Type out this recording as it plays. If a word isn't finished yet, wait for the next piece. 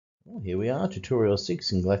Here we are, tutorial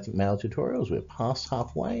 6 in Galactic Mail tutorials. We're past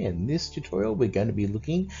halfway, and this tutorial we're going to be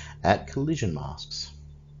looking at collision masks.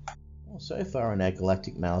 Well, so far in our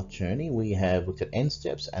Galactic Mail journey, we have looked at end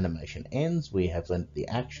steps, animation ends. We have learned the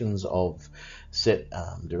actions of set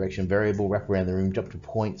direction variable, wrap around the room, jump to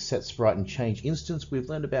point, set sprite and change instance. We've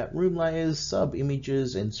learned about room layers, sub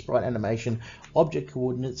images and sprite animation, object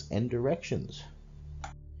coordinates and directions.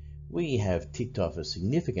 We have ticked off a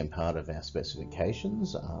significant part of our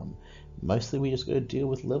specifications. Mostly we just got to deal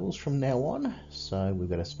with levels from now on. So we've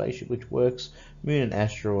got a spaceship which works, moon and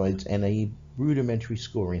asteroids, and a rudimentary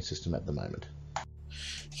scoring system at the moment.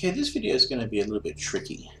 Okay, this video is going to be a little bit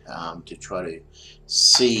tricky to try to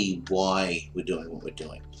see why we're doing what we're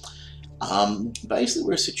doing. Basically,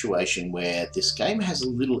 we're in a situation where this game has a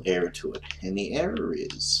little error to it, and the error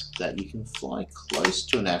is that you can fly close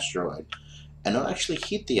to an asteroid and not actually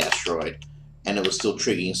hit the asteroid, and it will still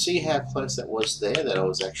trigger. You can see how close that was there, that I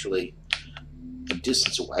was actually a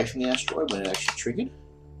distance away from the asteroid when it actually triggered.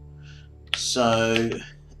 So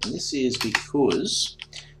this is because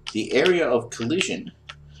the area of collision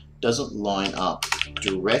doesn't line up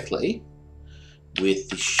directly with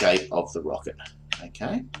the shape of the rocket.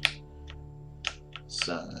 Okay,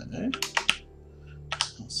 so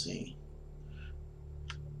let's see.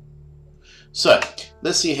 So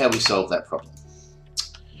let's see how we solve that problem.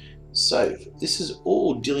 So this is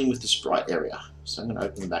all dealing with the sprite area. So I'm going to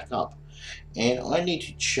open them back up, and I need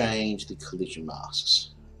to change the collision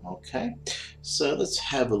masks. Okay, so let's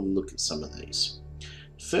have a look at some of these.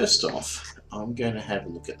 First off, I'm going to have a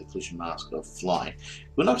look at the collision mask of flying.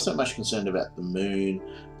 We're not so much concerned about the moon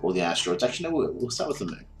or the asteroids. Actually, no, we'll start with the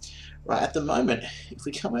moon. Right, at the moment, if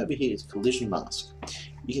we come over here to collision mask,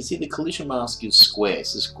 you can see the collision mask is square.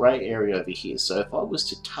 It's this grey area over here. So if I was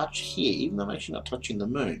to touch here, even though I'm actually not touching the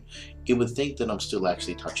moon, it would think that I'm still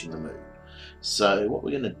actually touching the moon. So what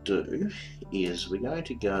we're going to do is we're going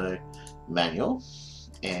to go manual,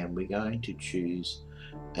 and we're going to choose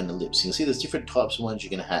an ellipse. You can see there's different types of ones you're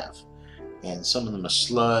going to have, and some of them are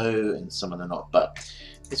slow and some of them are not, but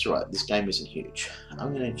it's right, this game isn't huge.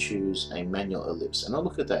 I'm going to choose a manual ellipse, and I'll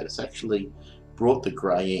look at that. It's actually brought the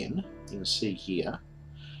grey in. You can see here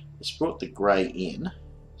it's brought the grey in,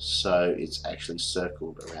 so it's actually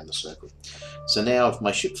circled around the circle. So now if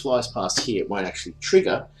my ship flies past here, it won't actually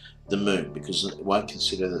trigger the moon because it won't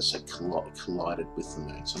consider that it collided with the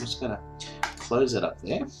moon. So I'm just going to close that up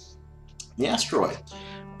there. The asteroid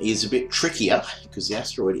is a bit trickier because the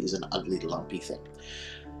asteroid is an ugly lumpy thing.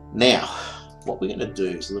 Now what we're going to do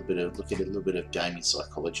is look at a little bit of gaming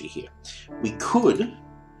psychology here. We could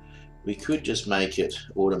just make it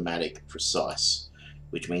automatic precise,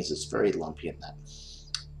 which means it's very lumpy in that.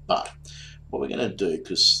 But what we're going to do,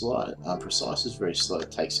 because precise is very slow,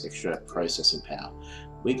 it takes extra processing power,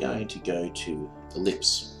 we're going to go to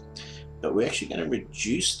ellipse. But we're actually going to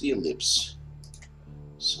reduce the ellipse.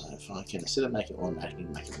 So if I can, instead of making it automatic,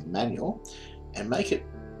 make it manual, and make it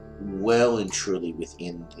well and truly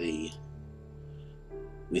within the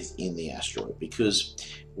asteroid, because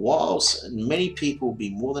whilst many people will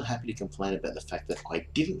be more than happy to complain about the fact that I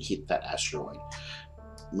didn't hit that asteroid,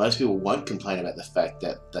 most people won't complain about the fact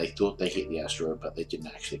that they thought they hit the asteroid but they didn't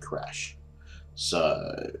actually crash. So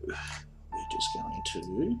we're just going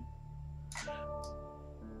to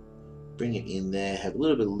bring it in there, have a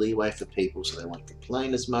little bit of leeway for people so they won't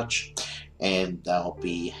complain as much, and they'll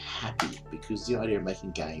be happy, because the idea of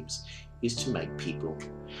making games is to make people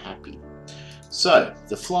happy. So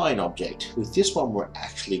the flying object, with this one we're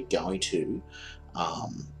actually going to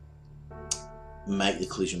make the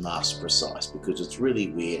collision mask precise, because it's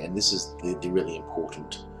really weird, and this is the really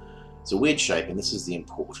important. It's a weird shape, and this is the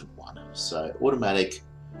important one. So automatic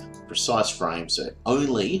precise frame, so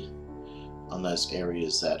only on those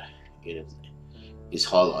areas that it is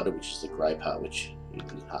highlighted, which is the grey part, which you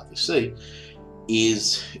can hardly see,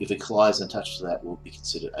 is if it collides and touches that, will be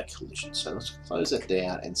considered a collision. So let's close that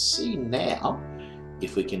down and see now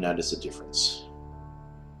if we can notice a difference.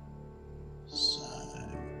 So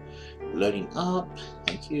loading up,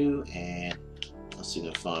 thank you, and let's see if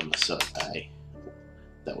I can find myself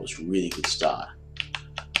that was a really good start.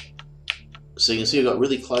 So you can see I got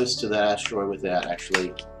really close to that asteroid without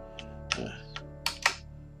actually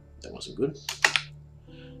that wasn't good.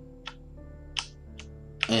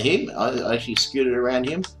 And him, I actually scooted around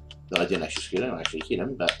him. No, I didn't actually scoot him, I actually hit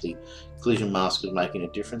him, but the collision mask was making a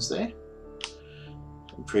difference there.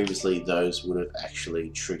 And previously those would have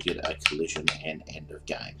actually triggered a collision and end of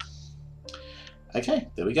game. Okay,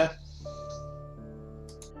 there we go.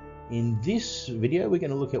 In this video we're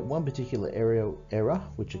going to look at one particular error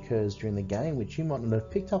which occurs during the game, which you might not have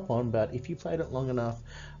picked up on, but if you played it long enough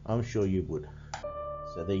I'm sure you would.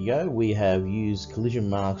 So there you go, we have used collision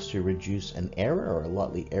marks to reduce an error or a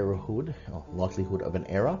likelihood of an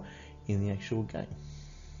error in the actual game.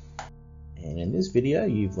 And in this video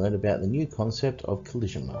you've learned about the new concept of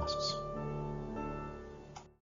collision masks.